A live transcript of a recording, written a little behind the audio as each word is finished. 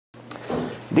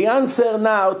The answer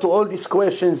now to all these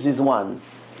questions is one.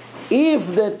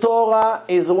 If the Torah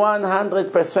is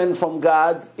 100% from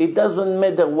God, it doesn't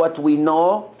matter what we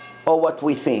know or what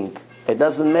we think. It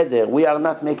doesn't matter. We are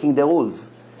not making the rules.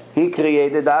 He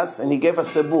created us and He gave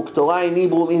us a book. Torah in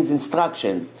Hebrew means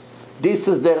instructions. This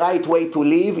is the right way to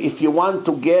live if you want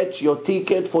to get your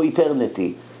ticket for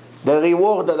eternity. The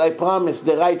reward that I promised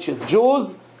the righteous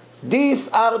Jews, these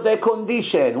are the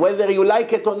conditions. Whether you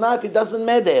like it or not, it doesn't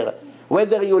matter.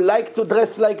 Whether you like to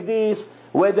dress like this,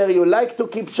 whether you like to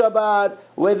keep Shabbat,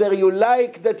 whether you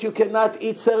like that you cannot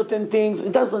eat certain things,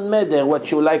 it doesn't matter what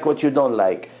you like, what you don't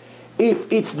like. If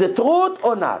it's the truth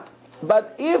or not.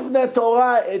 But if the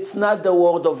Torah, it's not the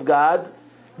word of God,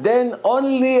 then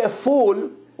only a fool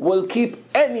will keep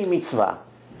any mitzvah.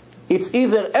 It's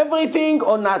either everything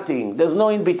or nothing. There's no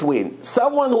in between.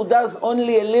 Someone who does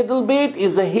only a little bit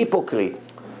is a hypocrite.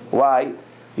 Why?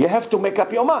 You have to make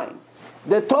up your mind.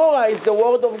 The Torah is the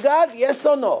word of God, yes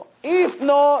or no? If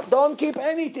no, don't keep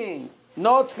anything.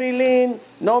 No tefillin,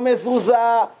 no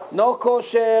mezuzah, no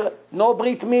kosher, no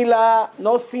brit milah,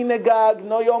 no synagogue,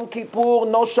 no Yom Kippur,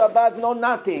 no Shabbat, no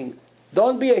nothing.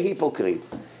 Don't be a hypocrite.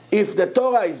 If the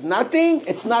Torah is nothing,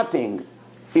 it's nothing.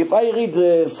 If I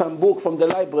read some book from the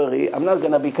library, I'm not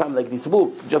going to become like this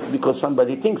book just because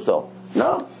somebody thinks so.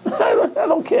 No, I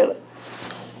don't care.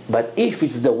 But if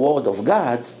it's the word of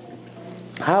God,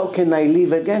 how can I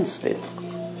live against it?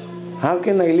 How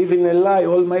can I live in a lie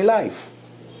all my life?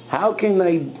 How can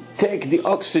I take the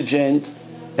oxygen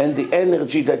and the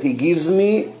energy that He gives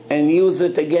me and use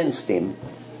it against Him?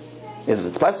 Is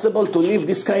it possible to live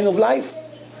this kind of life?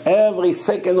 Every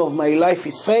second of my life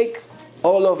is fake.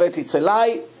 All of it, it's a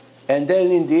lie. And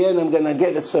then in the end, I'm going to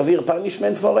get a severe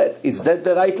punishment for it. Is that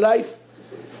the right life?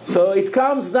 So it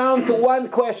comes down to one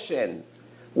question.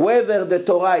 Whether the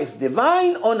Torah is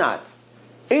divine or not.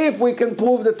 If we can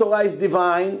prove the Torah is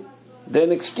divine,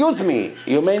 then excuse me,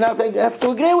 you may not have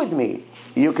to agree with me.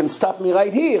 You can stop me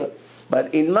right here.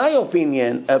 But in my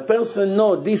opinion, a person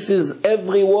knows this is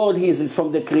every word is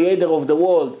from the Creator of the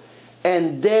world,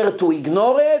 and dare to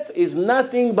ignore it is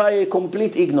nothing but a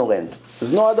complete ignorant.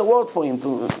 There's no other word for him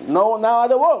to know, no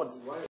other words.